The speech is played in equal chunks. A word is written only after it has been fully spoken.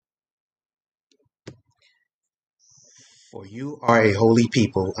For you are a holy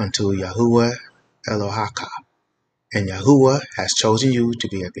people unto Yahuwah Elohaka, and Yahuwah has chosen you to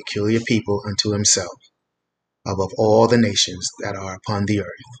be a peculiar people unto himself, above all the nations that are upon the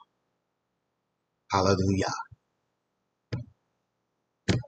earth. Hallelujah.